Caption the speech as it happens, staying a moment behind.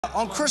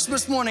On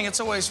Christmas morning, it's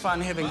always fun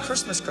having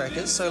Christmas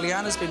crackers, so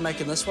Liana's been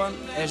making this one.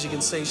 As you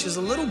can see, she's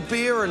a little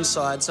beer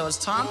inside, so it's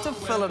time to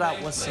fill it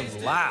up with some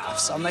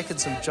laughs. I'm making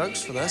some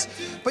jokes for this,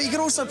 but you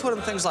can also put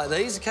in things like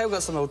these, okay? We've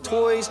got some old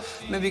toys,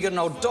 maybe you got an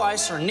old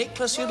dice or a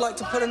necklace you'd like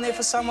to put in there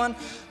for someone.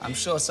 I'm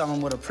sure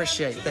someone would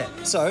appreciate that.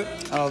 So,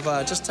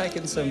 I've just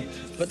taken some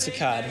bits of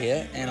card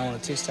here, and I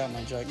want to test out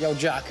my joke. Yo,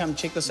 Jar, come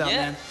check this out,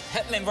 man.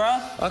 Hit me, bro.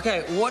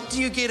 Okay, what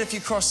do you get if you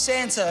cross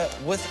Santa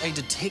with a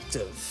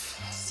detective?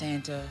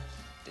 Santa.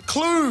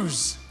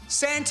 Clues!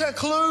 Santa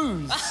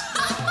clues!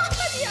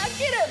 Yeah, I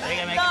get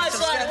it. Nice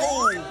one.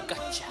 Oh,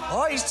 gotcha.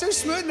 Oh, he's too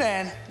smooth,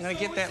 man. I'm gonna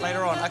get that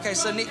later on. Okay,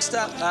 so next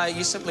up,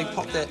 you simply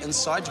pop that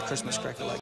inside your Christmas cracker like